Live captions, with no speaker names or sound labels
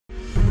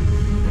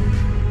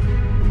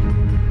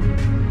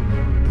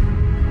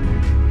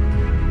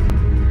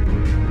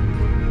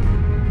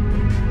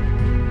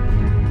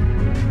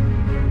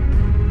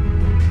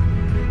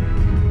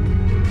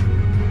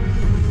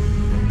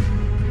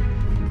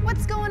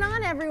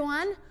on,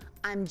 everyone.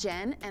 I'm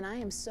Jen, and I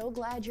am so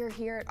glad you're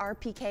here at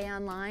RPK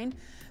Online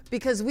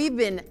because we've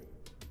been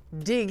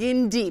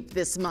digging deep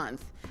this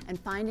month and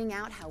finding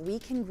out how we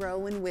can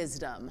grow in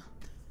wisdom.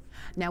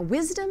 Now,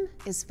 wisdom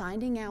is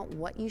finding out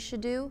what you should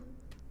do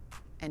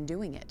and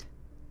doing it.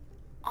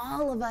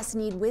 All of us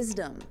need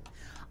wisdom.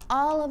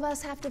 All of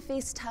us have to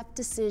face tough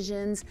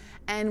decisions,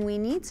 and we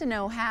need to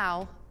know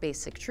how,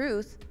 basic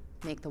truth,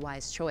 make the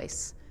wise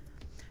choice.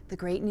 The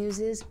great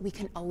news is we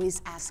can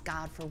always ask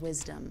God for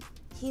wisdom.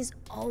 He's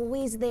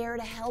always there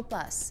to help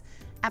us.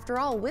 After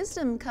all,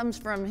 wisdom comes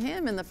from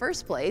Him in the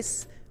first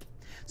place.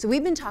 So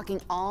we've been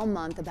talking all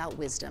month about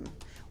wisdom,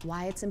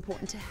 why it's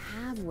important to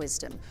have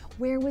wisdom,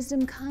 where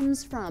wisdom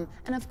comes from,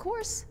 and of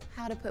course,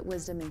 how to put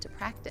wisdom into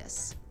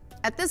practice.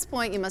 At this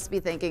point, you must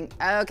be thinking,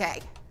 okay,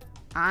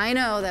 I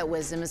know that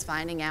wisdom is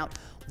finding out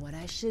what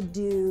I should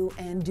do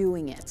and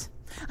doing it.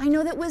 I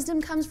know that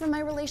wisdom comes from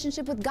my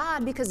relationship with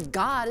God because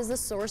God is the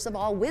source of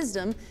all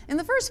wisdom in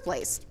the first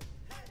place.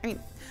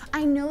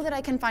 I know that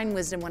I can find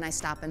wisdom when I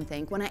stop and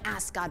think, when I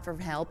ask God for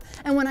help,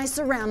 and when I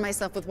surround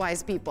myself with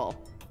wise people.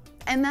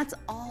 And that's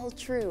all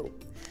true,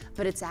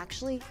 but it's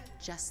actually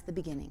just the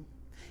beginning.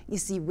 You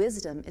see,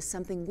 wisdom is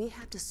something we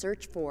have to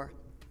search for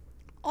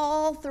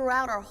all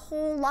throughout our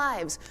whole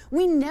lives.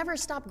 We never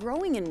stop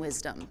growing in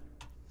wisdom.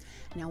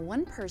 Now,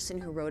 one person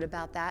who wrote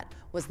about that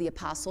was the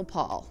Apostle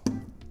Paul.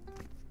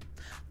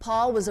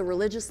 Paul was a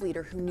religious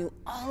leader who knew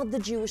all of the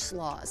Jewish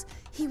laws.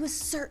 He was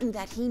certain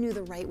that he knew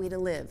the right way to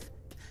live.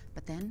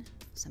 But then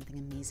something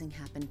amazing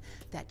happened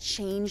that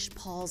changed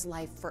Paul's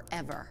life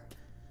forever.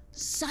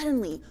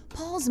 Suddenly,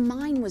 Paul's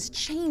mind was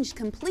changed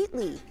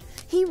completely.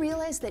 He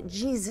realized that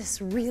Jesus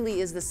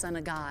really is the Son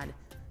of God.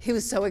 He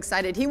was so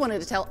excited, he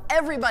wanted to tell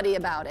everybody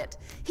about it.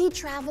 He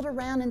traveled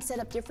around and set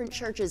up different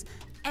churches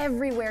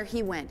everywhere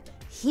he went.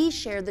 He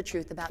shared the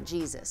truth about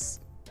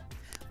Jesus.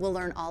 We'll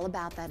learn all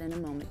about that in a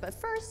moment, but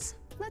first,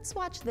 let's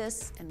watch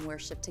this and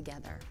worship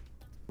together.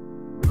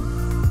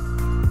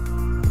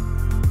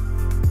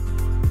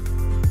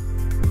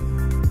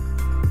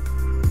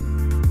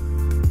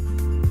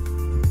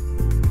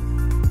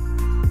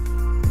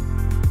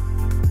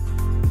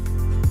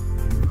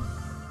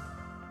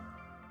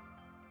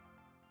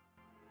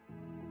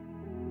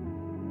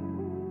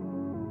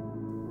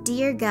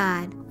 Dear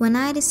God, when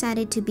I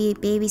decided to be a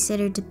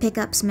babysitter to pick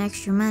up some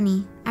extra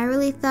money, I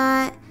really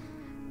thought,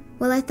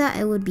 well, I thought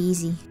it would be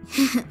easy.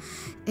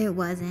 It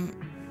wasn't.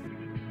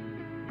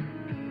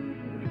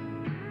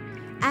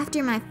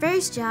 After my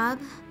first job,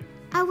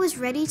 I was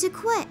ready to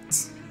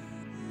quit.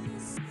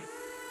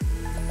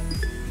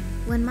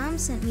 When Mom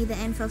sent me the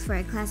info for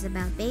a class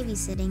about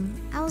babysitting,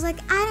 I was like,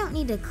 I don't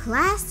need a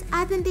class.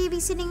 I've been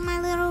babysitting my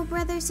little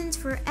brother since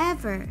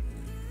forever.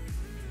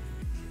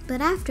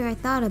 But after I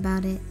thought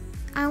about it,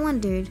 I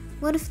wondered,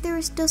 what if there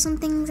were still some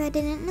things I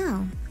didn't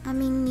know? I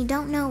mean, you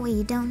don't know what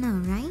you don't know,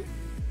 right?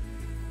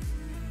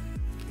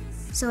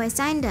 So I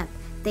signed up.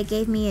 They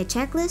gave me a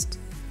checklist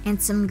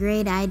and some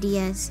great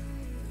ideas.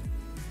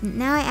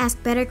 Now I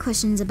ask better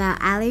questions about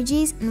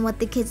allergies and what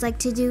the kids like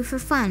to do for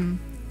fun.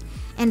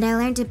 And I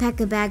learned to pack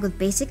a bag with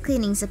basic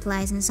cleaning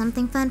supplies and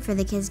something fun for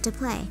the kids to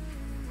play.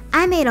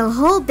 I made a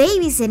whole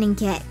babysitting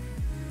kit.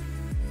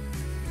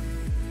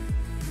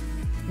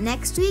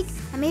 Next week,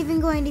 I'm even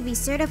going to be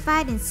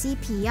certified in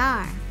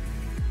CPR.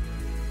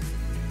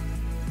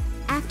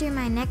 After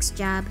my next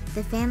job,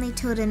 the family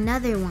told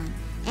another one,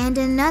 and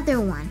another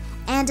one,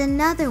 and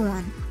another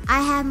one. I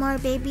have more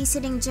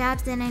babysitting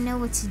jobs than I know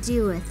what to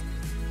do with.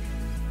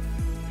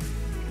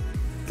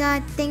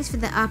 God, thanks for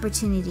the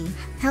opportunity.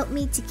 Help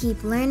me to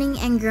keep learning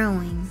and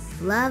growing.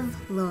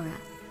 Love, Laura.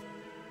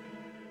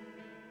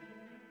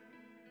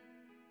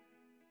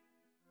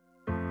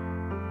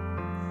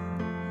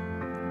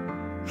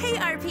 Hey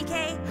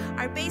RPK,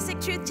 our basic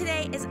truth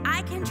today is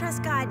I can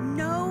trust God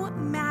no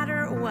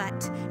matter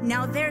what.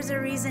 Now there's a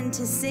reason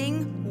to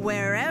sing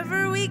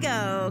wherever we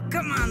go.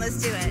 Come on,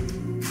 let's do it.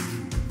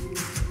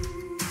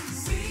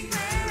 Sing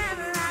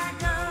wherever I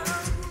go.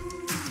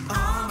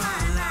 All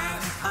my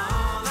life,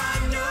 all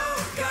I know,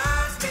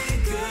 God's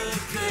been good,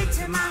 good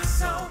to my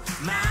soul.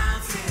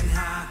 Mountain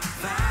high,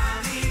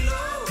 valley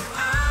low,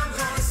 I'm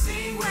gonna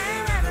sing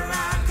wherever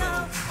I go.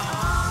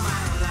 All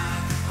my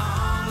life,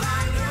 all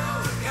I know,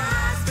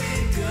 God's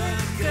been good,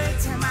 good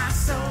to my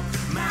soul.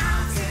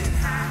 Mountain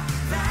high,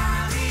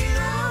 valley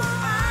low,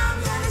 I'm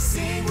gonna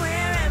sing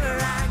wherever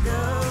I go.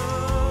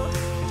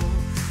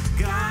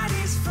 God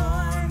is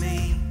for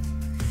me,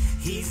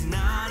 He's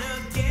not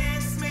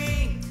against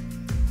me.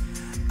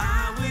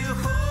 I will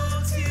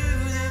hold to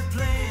the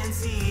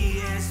plans He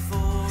has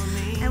for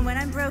me. And when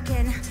I'm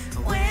broken,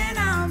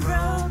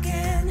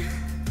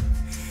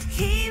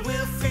 He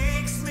will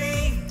fix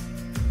me.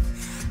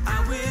 I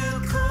will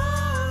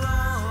call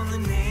on the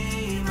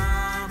name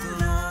of the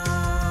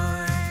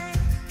Lord.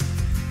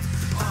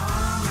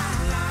 All my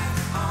life,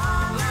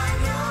 all I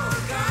know,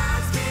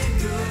 God's been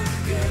good,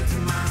 good to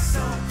my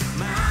soul.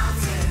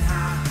 Mountain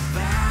high,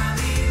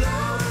 valley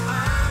low,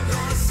 I'm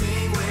gonna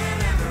sing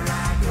wherever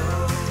I go.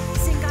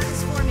 Sing, God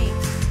is for me.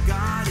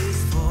 God is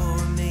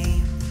for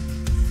me.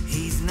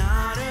 He's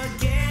not against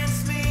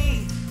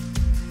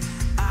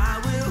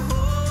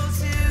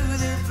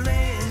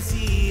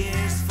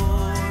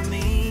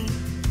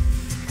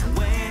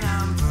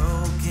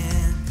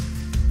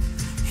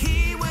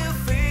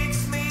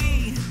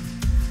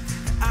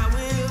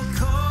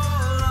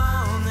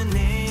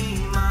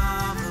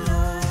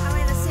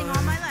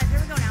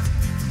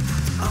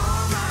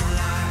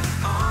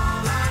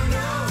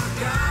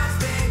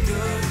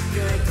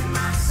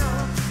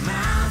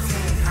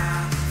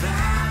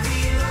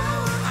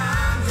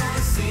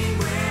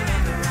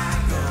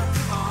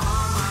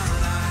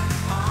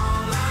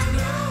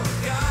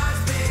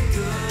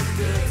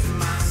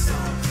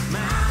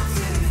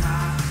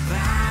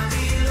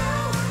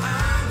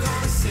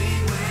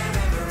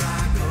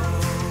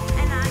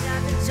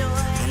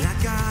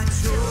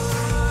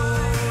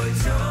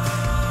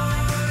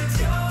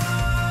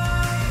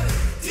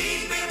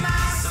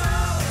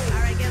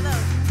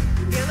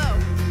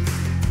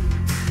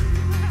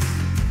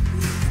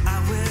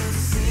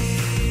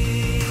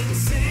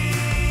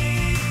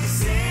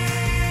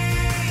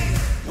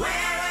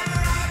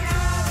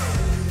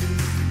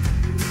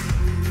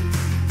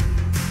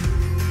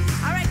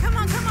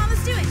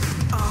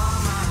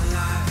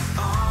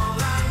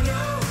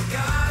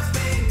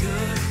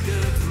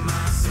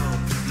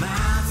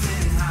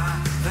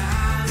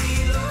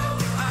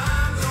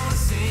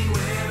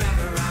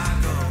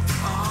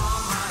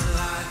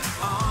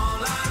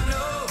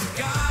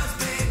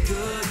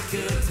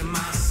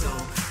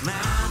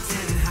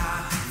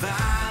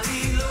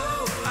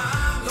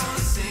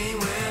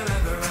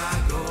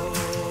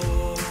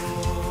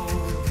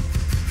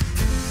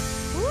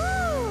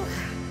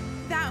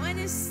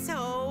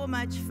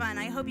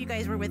hope you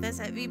guys were with us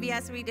at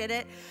VBS. We did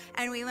it,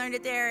 and we learned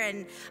it there,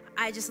 and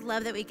I just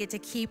love that we get to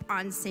keep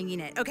on singing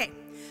it. Okay,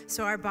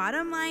 so our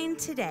bottom line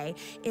today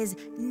is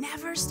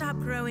never stop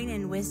growing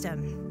in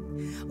wisdom.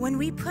 When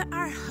we put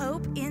our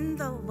hope in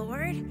the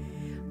Lord,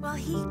 well,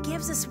 he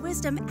gives us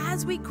wisdom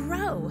as we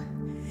grow.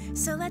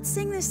 So let's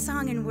sing this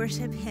song and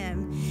worship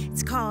him.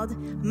 It's called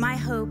My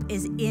Hope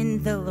is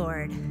in the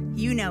Lord.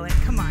 You know it.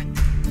 Come on.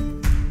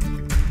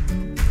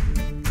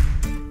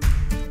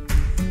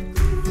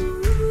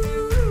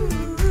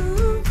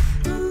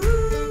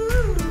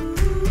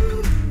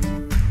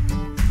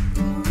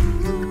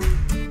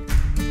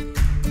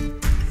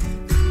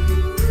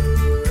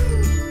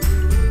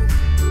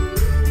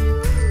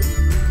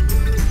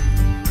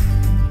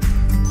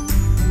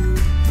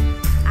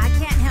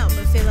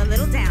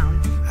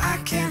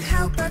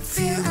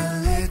 Feel a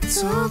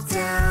little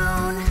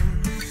down,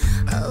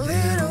 a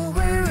little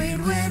worried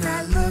when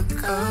I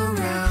look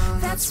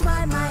around. That's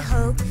why my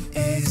hope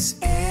is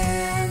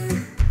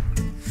in,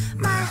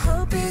 my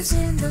hope is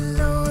in the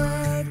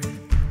Lord.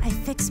 I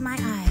fix my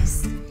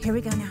eyes. Here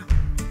we go now.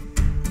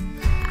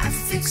 I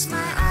fix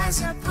my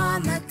eyes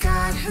upon the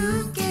God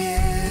who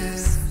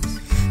gives,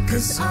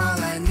 'cause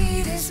all I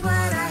need is what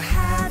I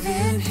have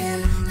in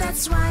him.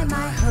 That's why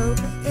my hope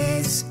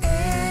is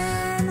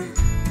in,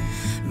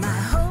 my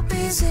hope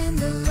is in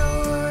the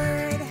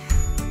Lord.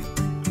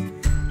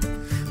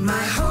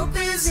 My hope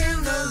is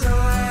in the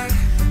Lord.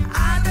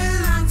 I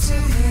belong to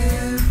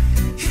him.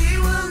 He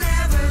will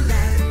never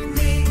let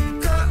me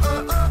go.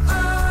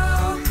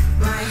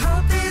 My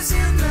hope is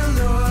in the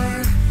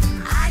Lord.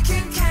 I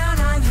can count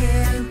on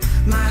him.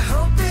 My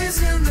hope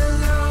is in the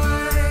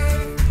Lord.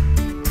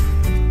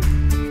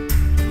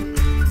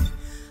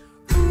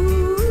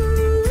 Ooh,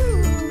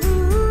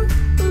 ooh,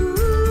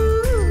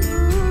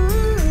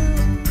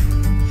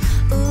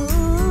 ooh.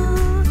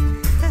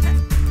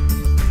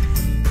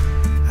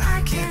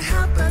 I can't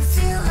help but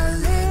feel a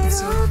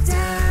little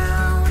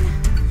down,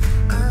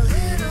 a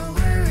little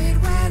worried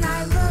when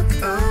I look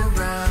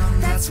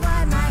around. That's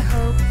why my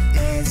hope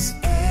is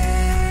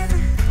in,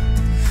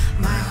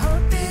 my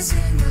hope is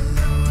in the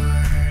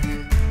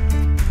Lord.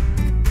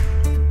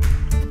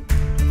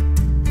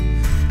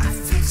 I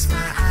fix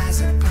my eyes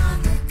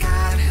upon the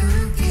God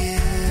who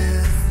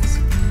gives,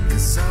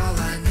 'cause all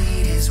I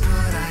need is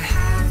what I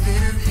have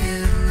in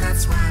him.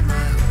 That's why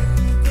my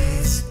hope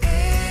is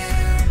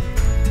in,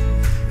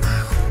 my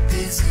hope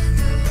is in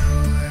the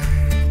Lord.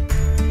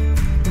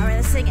 All right,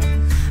 let's sing it.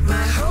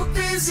 My hope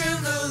is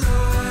in the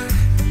Lord.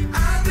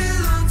 I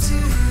belong to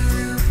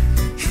him.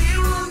 He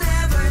will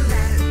never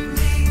let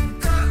me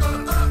go.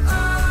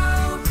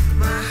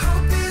 My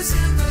hope is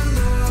in the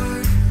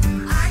Lord.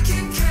 I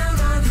can count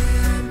on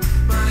him.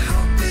 My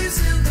hope is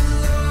in the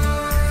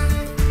Lord.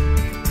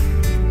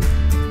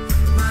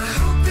 My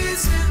hope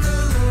is in the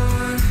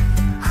Lord.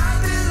 I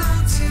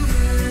belong to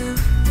him.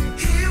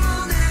 He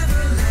will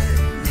never let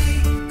me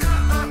go.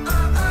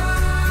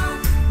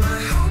 My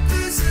hope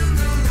is in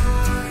the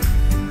Lord.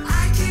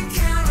 I can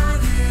count on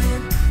him.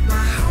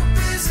 My hope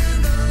is in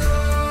the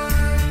Lord.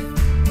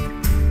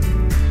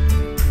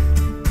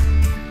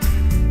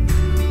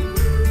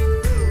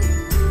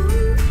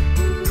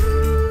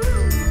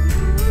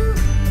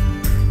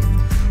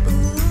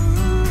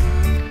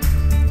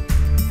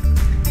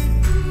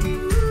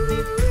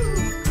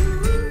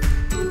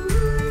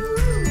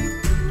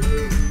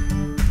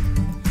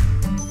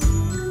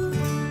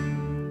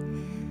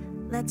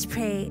 Let's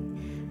pray.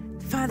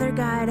 Father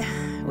God,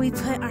 we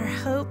put our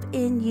hope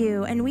in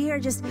you, and we are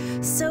just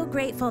so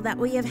grateful that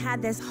we have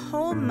had this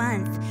whole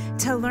month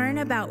to learn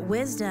about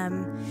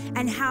wisdom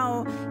and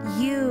how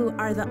you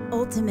are the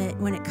ultimate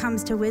when it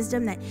comes to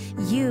wisdom, that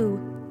you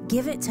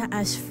give it to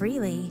us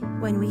freely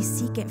when we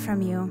seek it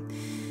from you.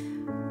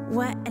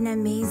 What an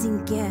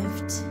amazing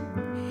gift.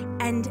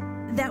 And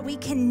that we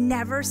can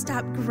never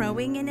stop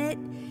growing in it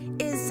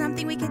is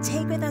something we could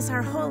take with us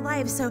our whole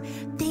lives. So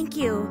thank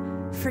you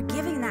for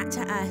giving that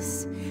to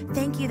us.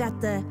 Thank you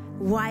that the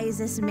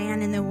wisest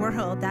man in the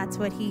world, that's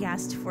what he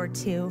asked for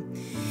too.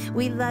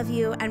 We love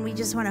you, and we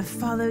just want to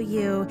follow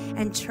you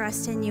and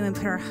trust in you and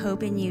put our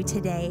hope in you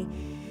today.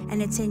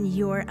 And it's in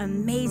your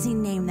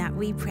amazing name that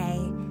we pray.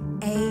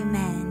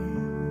 Amen.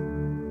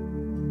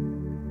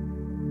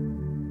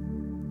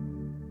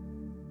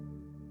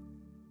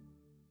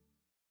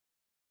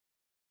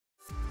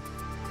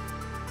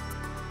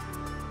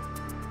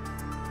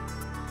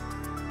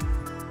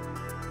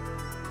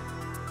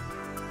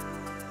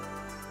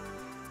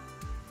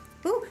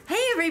 Ooh, hey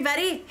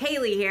everybody,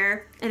 Haley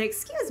here. And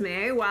excuse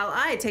me while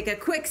I take a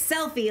quick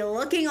selfie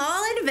looking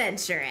all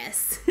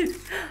adventurous.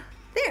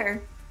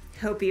 There,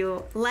 hope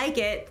you like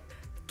it.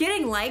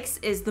 Getting likes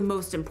is the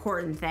most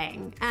important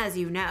thing, as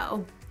you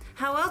know.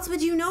 How else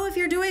would you know if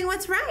you're doing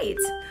what's right?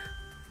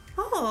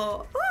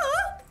 Oh,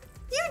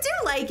 you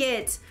do like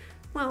it.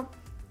 Well,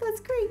 that's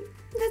great.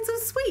 That's so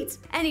sweet.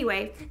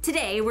 Anyway,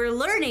 today we're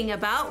learning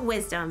about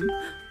wisdom.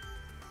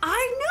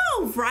 I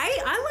know, right?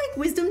 I like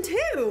wisdom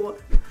too.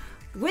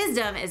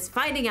 Wisdom is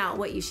finding out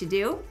what you should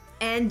do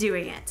and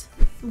doing it.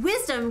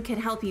 Wisdom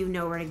can help you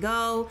know where to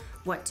go,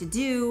 what to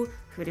do,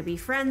 who to be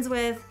friends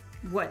with,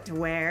 what to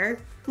wear,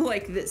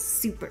 like this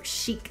super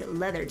chic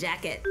leather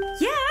jacket.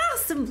 Yeah,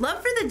 some love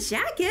for the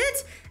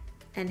jacket.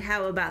 And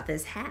how about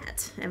this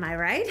hat? Am I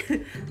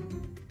right?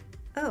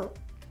 Oh,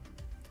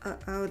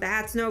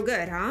 that's no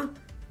good, huh?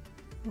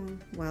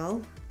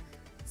 Well,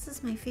 this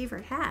is my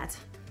favorite hat.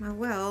 Oh,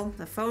 well,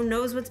 the phone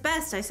knows what's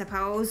best, I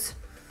suppose.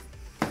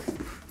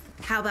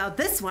 How about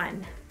this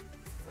one?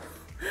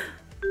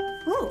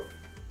 Oh,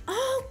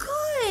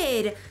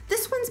 good.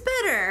 This one's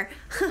better.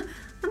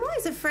 I'm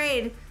always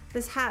afraid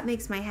this hat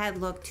makes my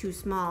head look too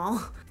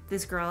small.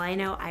 This girl I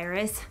know,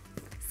 Iris,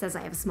 says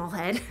I have a small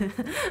head,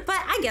 but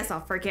I guess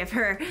I'll forgive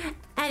her.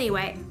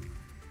 Anyway,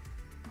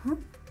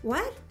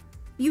 what?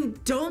 You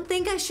don't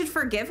think I should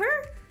forgive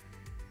her?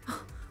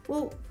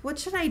 Well, what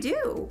should I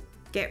do?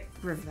 Get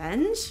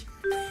revenge?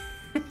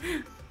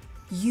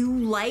 You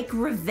like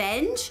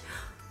revenge?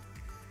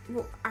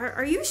 Well,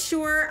 are you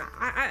sure?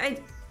 I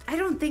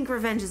don't think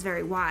revenge is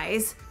very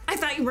wise. I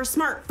thought you were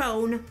smart,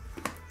 phone.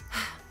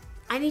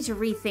 I need to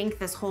rethink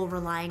this whole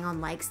relying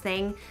on likes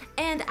thing.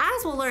 And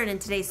as we'll learn in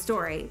today's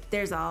story,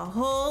 there's a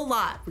whole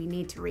lot we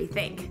need to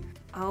rethink.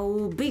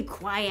 Oh, be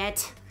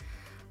quiet.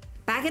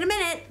 Back in a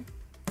minute.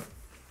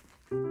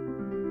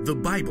 The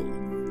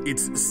Bible.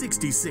 It's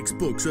 66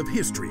 books of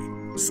history,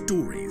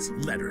 stories,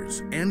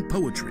 letters, and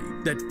poetry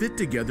that fit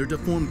together to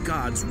form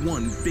God's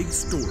one big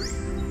story.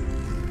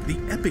 The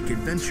epic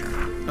adventure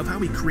of how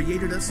He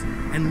created us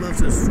and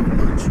loves us so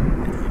much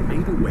that He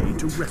made a way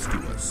to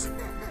rescue us.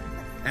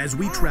 As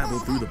we travel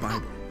through the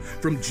Bible,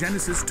 from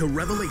Genesis to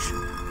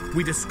Revelation,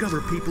 we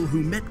discover people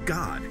who met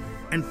God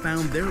and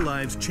found their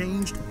lives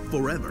changed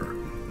forever.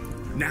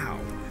 Now,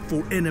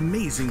 for an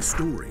amazing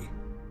story,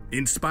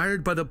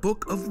 inspired by the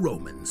book of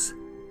Romans.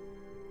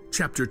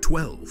 Chapter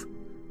 12,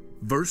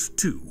 verse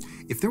 2.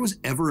 If there was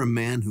ever a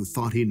man who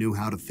thought he knew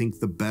how to think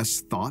the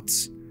best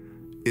thoughts,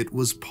 it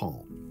was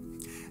Paul.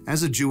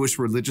 As a Jewish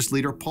religious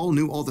leader, Paul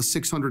knew all the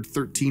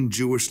 613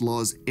 Jewish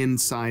laws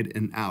inside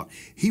and out.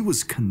 He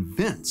was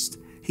convinced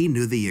he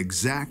knew the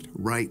exact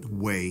right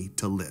way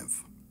to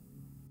live.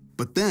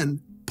 But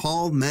then,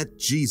 Paul met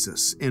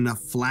Jesus in a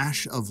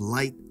flash of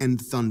light and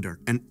thunder,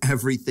 and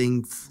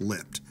everything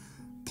flipped.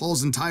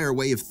 Paul's entire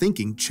way of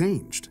thinking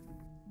changed.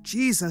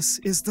 Jesus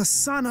is the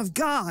Son of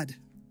God.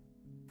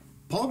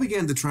 Paul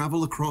began to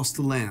travel across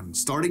the land,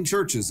 starting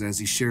churches as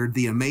he shared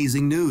the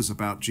amazing news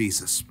about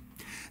Jesus.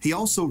 He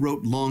also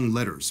wrote long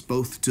letters,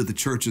 both to the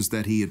churches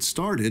that he had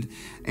started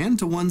and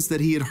to ones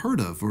that he had heard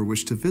of or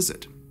wished to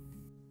visit.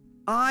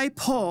 I,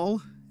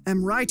 Paul,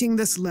 am writing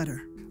this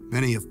letter.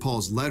 Many of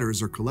Paul's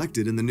letters are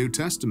collected in the New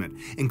Testament,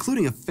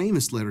 including a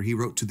famous letter he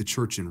wrote to the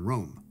church in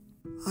Rome.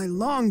 I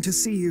long to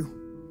see you.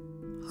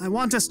 I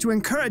want us to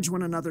encourage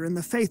one another in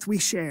the faith we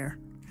share.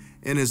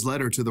 In his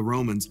letter to the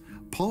Romans,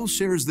 Paul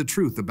shares the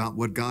truth about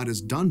what God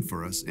has done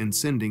for us in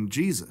sending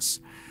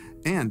Jesus,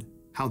 and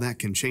how that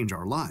can change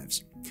our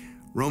lives.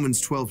 Romans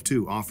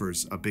 12:2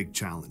 offers a big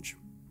challenge.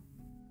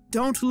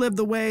 Don't live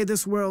the way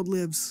this world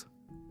lives.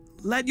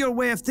 Let your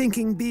way of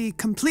thinking be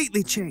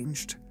completely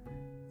changed.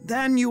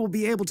 Then you will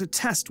be able to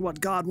test what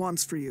God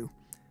wants for you,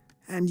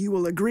 and you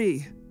will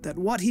agree that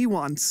what He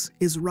wants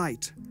is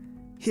right.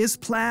 His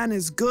plan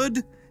is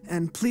good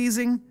and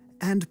pleasing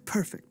and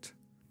perfect.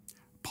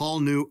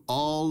 Paul knew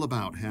all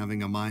about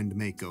having a mind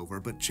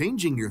makeover, but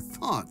changing your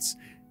thoughts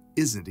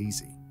isn't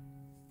easy.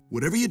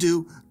 Whatever you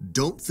do,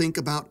 don't think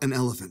about an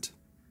elephant.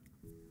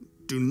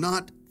 Do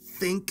not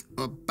think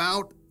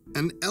about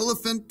an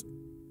elephant.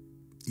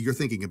 You're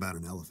thinking about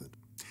an elephant.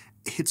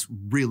 It's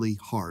really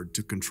hard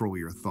to control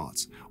your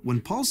thoughts.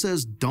 When Paul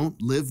says don't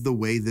live the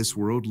way this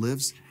world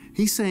lives,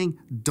 he's saying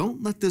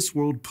don't let this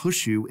world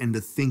push you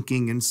into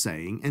thinking and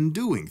saying and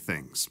doing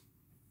things.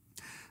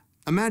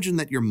 Imagine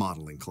that you're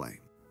modeling clay.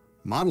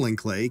 Modeling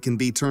clay can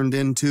be turned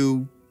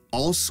into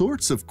all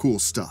sorts of cool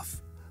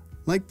stuff,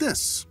 like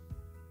this,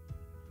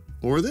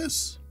 or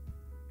this,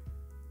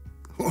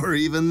 or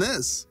even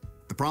this.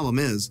 The problem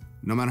is,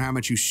 no matter how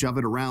much you shove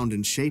it around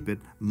and shape it,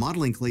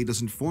 modeling clay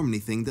doesn't form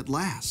anything that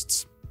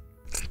lasts.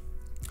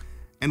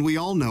 And we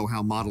all know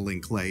how modeling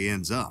clay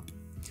ends up.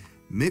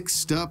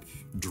 Mixed up,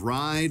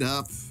 dried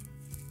up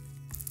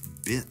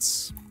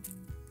bits.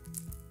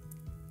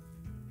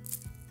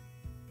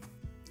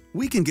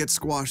 We can get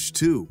squashed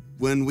too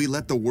when we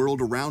let the world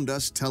around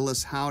us tell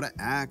us how to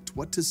act,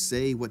 what to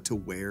say, what to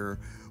wear,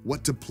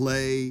 what to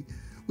play.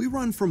 We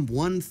run from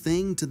one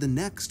thing to the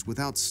next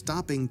without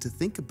stopping to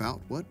think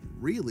about what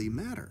really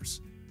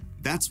matters.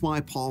 That's why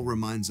Paul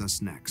reminds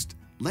us next,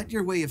 let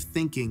your way of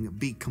thinking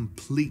be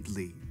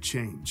completely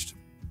changed.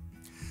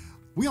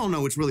 We all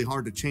know it's really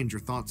hard to change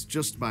your thoughts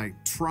just by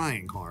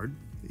trying hard.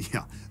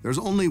 Yeah, there's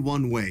only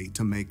one way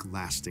to make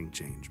lasting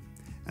change,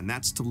 and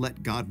that's to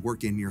let God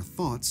work in your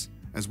thoughts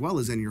as well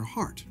as in your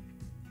heart.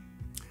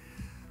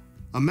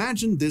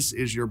 Imagine this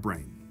is your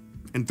brain,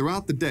 and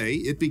throughout the day,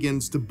 it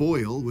begins to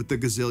boil with a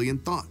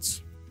gazillion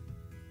thoughts.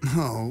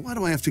 Oh, why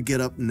do I have to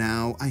get up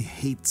now? I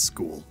hate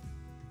school.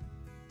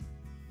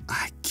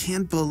 I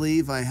can't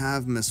believe I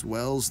have Miss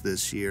Wells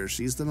this year.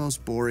 She's the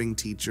most boring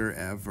teacher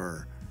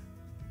ever.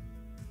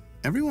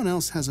 Everyone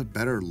else has a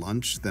better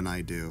lunch than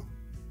I do.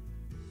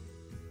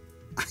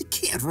 I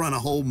can't run a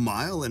whole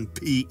mile in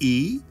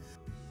PE.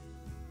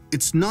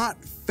 It's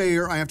not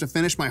fair I have to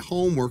finish my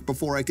homework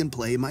before I can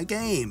play my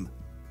game.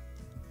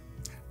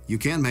 You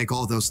can't make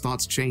all those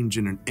thoughts change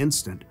in an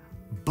instant,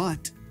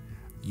 but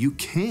you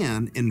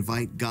can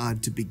invite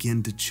God to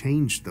begin to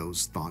change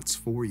those thoughts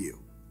for you.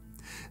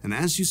 And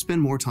as you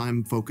spend more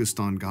time focused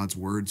on God's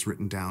words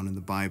written down in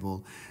the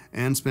Bible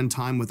and spend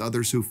time with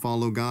others who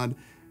follow God,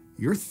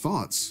 your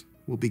thoughts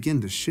will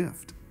begin to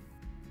shift.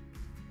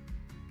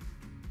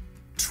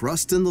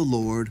 Trust in the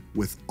Lord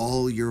with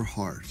all your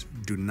heart.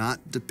 Do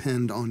not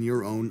depend on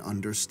your own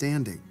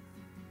understanding.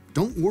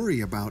 Don't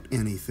worry about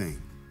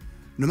anything.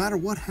 No matter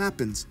what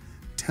happens,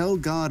 tell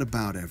God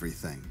about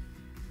everything.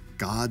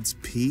 God's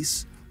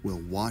peace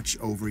will watch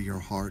over your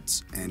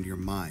hearts and your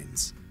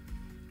minds.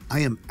 I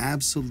am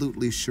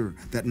absolutely sure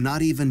that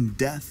not even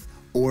death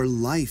or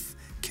life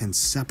can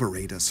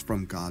separate us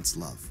from God's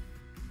love.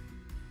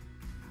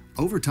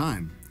 Over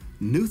time,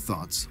 new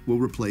thoughts will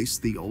replace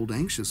the old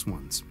anxious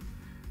ones.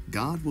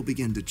 God will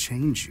begin to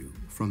change you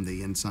from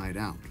the inside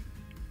out.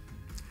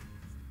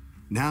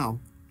 Now,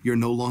 you're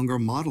no longer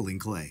modeling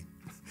clay.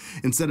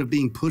 Instead of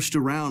being pushed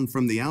around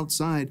from the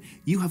outside,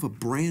 you have a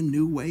brand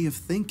new way of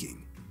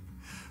thinking.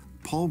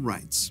 Paul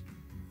writes,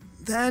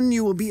 Then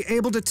you will be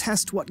able to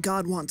test what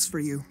God wants for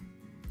you,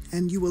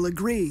 and you will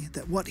agree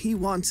that what He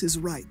wants is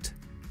right.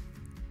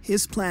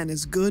 His plan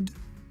is good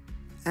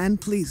and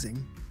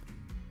pleasing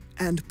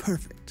and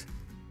perfect.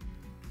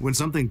 when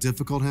something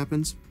difficult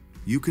happens,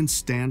 you can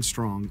stand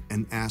strong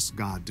and ask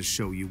God to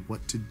show you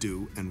what to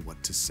do and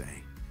what to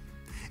say.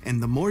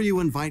 And the more you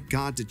invite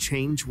God to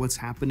change what's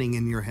happening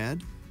in your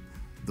head,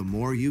 the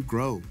more you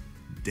grow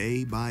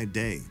day by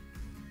day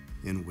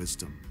in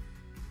wisdom.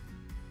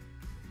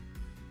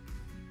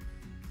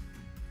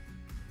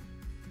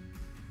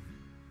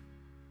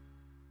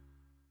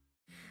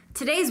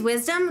 Today's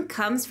wisdom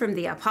comes from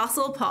the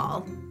Apostle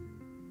Paul.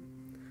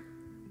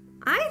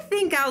 I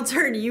think I'll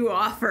turn you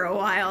off for a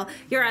while.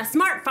 You're a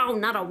smartphone,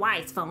 not a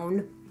wise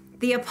phone.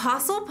 The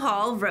Apostle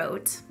Paul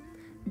wrote,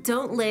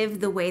 "Don't live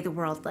the way the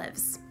world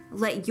lives.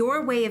 Let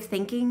your way of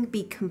thinking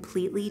be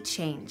completely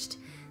changed.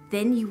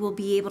 Then you will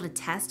be able to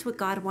test what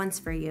God wants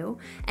for you,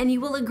 and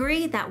you will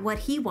agree that what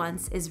He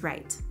wants is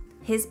right.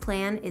 His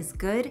plan is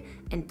good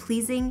and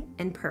pleasing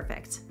and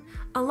perfect."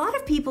 A lot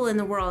of people in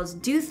the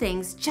world do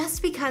things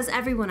just because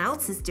everyone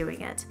else is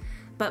doing it.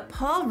 But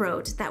Paul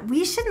wrote that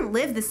we shouldn't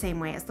live the same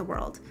way as the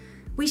world.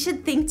 We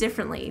should think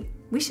differently.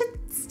 We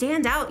should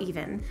stand out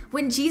even.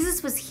 When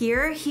Jesus was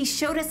here, He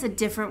showed us a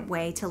different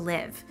way to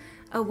live.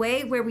 A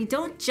way where we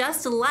don't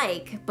just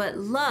like, but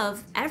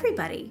love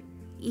everybody,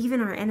 even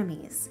our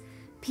enemies.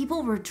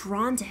 People were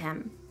drawn to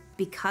Him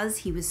because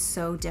He was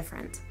so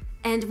different.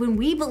 And when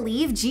we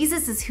believe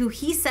Jesus is who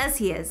He says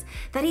He is,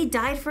 that He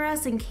died for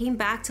us and came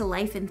back to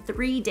life in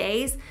 3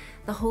 days,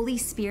 the Holy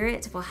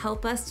Spirit will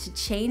help us to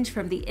change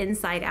from the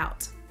inside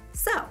out.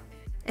 So,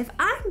 if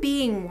I'm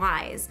being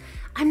wise,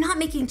 I'm not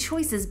making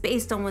choices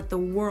based on what the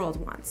world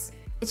wants.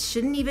 It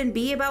shouldn't even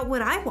be about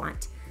what I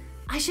want.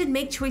 I should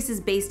make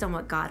choices based on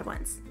what God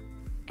wants.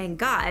 And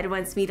God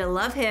wants me to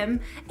love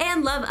Him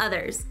and love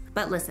others.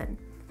 But listen,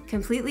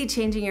 completely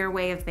changing your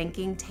way of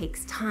thinking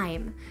takes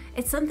time.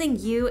 It's something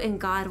you and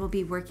God will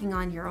be working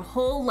on your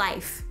whole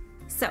life.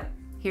 So,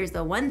 here's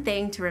the one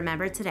thing to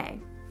remember today.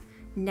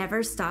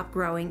 Never stop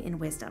growing in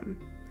wisdom.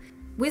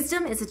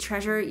 Wisdom is a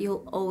treasure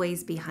you'll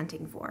always be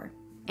hunting for.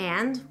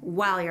 And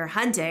while you're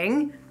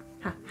hunting,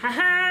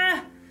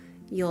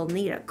 you'll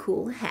need a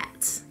cool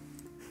hat.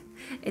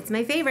 It's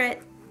my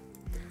favorite.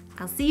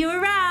 I'll see you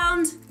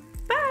around.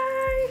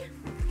 Bye.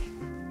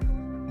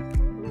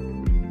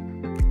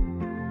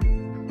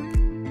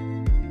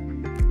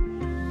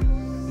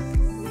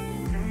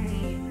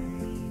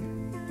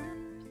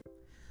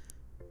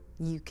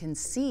 You can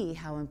see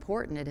how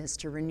important it is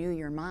to renew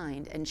your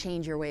mind and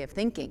change your way of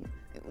thinking.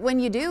 When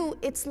you do,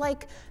 it's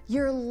like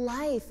your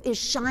life is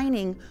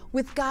shining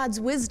with God's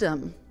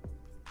wisdom.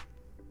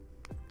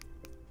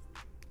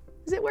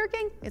 Is it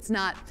working? It's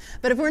not.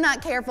 But if we're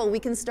not careful, we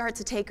can start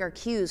to take our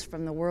cues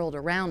from the world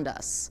around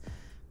us.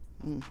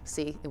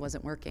 See, it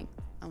wasn't working.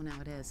 Oh, now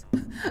it is.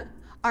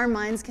 Our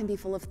minds can be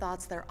full of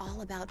thoughts that are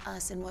all about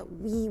us and what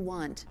we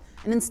want.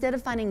 And instead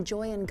of finding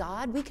joy in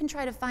God, we can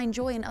try to find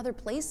joy in other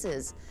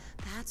places.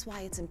 That's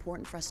why it's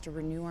important for us to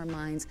renew our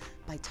minds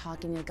by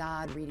talking to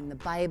God, reading the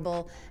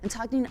Bible, and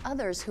talking to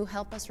others who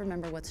help us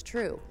remember what's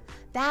true.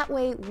 That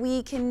way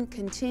we can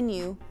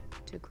continue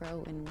to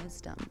grow in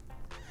wisdom.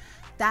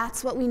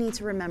 That's what we need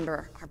to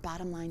remember, our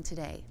bottom line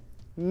today.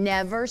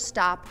 Never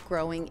stop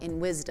growing in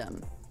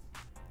wisdom.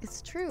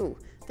 It's true.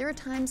 There are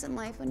times in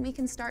life when we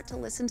can start to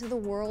listen to the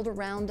world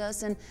around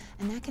us, and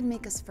that can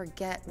make us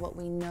forget what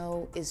we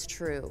know is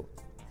true.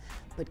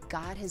 But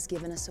God has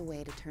given us a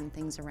way to turn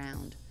things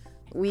around.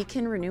 We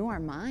can renew our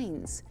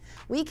minds.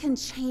 We can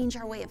change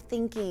our way of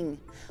thinking.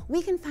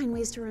 We can find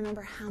ways to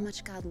remember how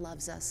much God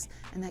loves us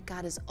and that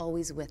God is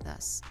always with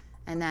us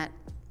and that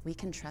we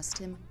can trust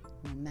Him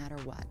no matter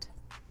what.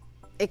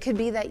 It could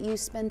be that you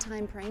spend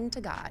time praying to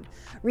God,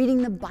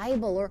 reading the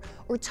Bible,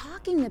 or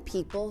talking to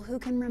people who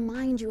can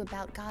remind you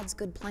about God's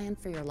good plan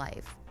for your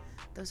life.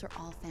 Those are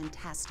all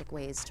fantastic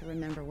ways to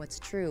remember what's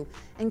true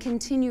and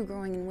continue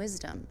growing in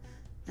wisdom.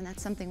 And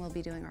that's something we'll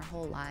be doing our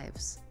whole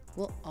lives.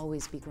 We'll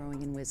always be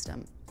growing in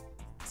wisdom.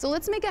 So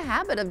let's make a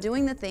habit of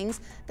doing the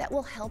things that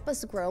will help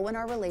us grow in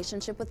our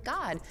relationship with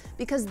God,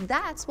 because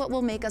that's what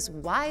will make us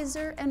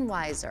wiser and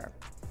wiser.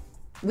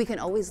 We can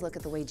always look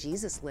at the way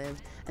Jesus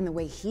lived and the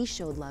way he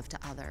showed love to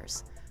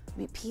others. I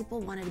mean,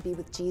 people wanted to be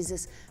with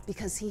Jesus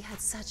because he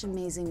had such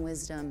amazing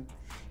wisdom.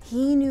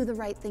 He knew the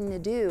right thing to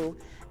do,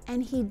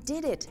 and he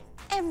did it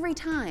every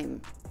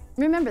time.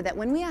 Remember that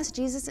when we ask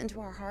Jesus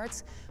into our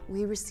hearts,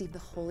 we receive the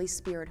Holy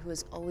Spirit who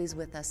is always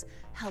with us,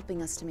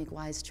 helping us to make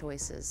wise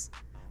choices.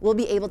 We'll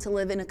be able to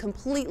live in a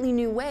completely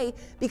new way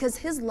because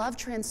his love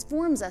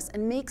transforms us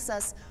and makes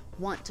us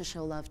want to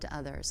show love to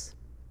others.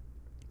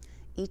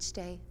 Each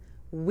day,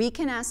 we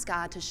can ask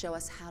God to show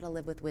us how to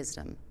live with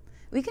wisdom.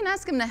 We can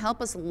ask him to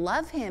help us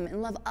love him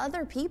and love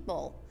other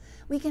people.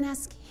 We can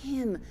ask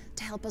him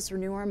to help us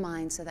renew our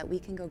minds so that we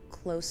can go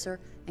closer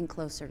and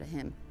closer to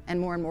him and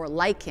more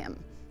like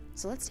him.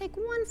 So let's take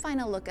one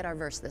final look at our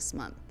verse this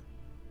month.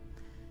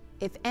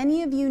 If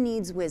any of you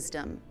needs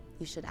wisdom,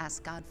 you should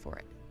ask God for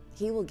it.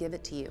 He will give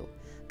it to you.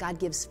 God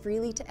gives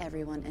freely to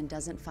everyone and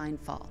doesn't find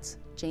fault.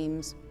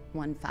 James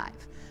 1:5.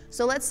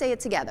 So let's say it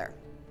together.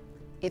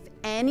 If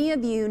any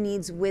of you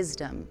needs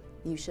wisdom,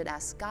 you should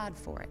ask God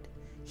for it.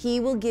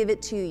 He will give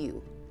it to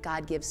you.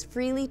 God gives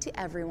freely to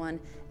everyone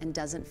and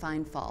doesn't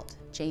find fault.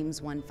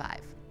 James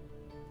 1:5.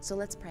 So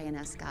let's pray and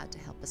ask God to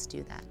help us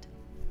do that.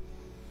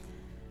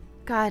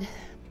 God,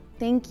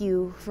 thank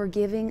you for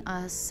giving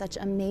us such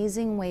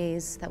amazing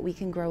ways that we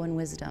can grow in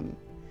wisdom.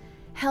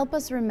 Help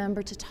us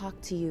remember to talk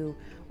to you,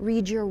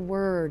 read your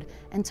word,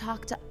 and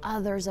talk to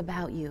others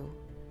about you.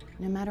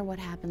 No matter what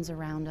happens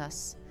around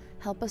us,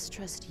 help us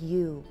trust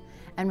you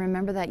and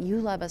remember that you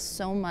love us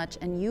so much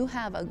and you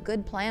have a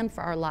good plan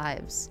for our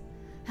lives.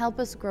 Help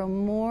us grow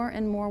more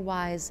and more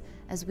wise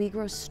as we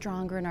grow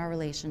stronger in our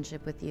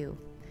relationship with you.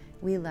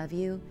 We love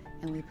you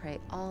and we pray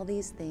all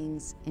these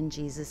things in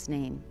Jesus'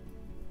 name.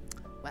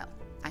 Well,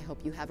 I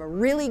hope you have a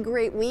really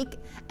great week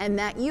and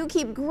that you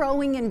keep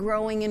growing and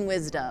growing in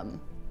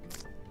wisdom.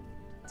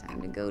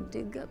 Time to go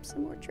dig up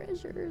some more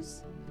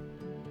treasures.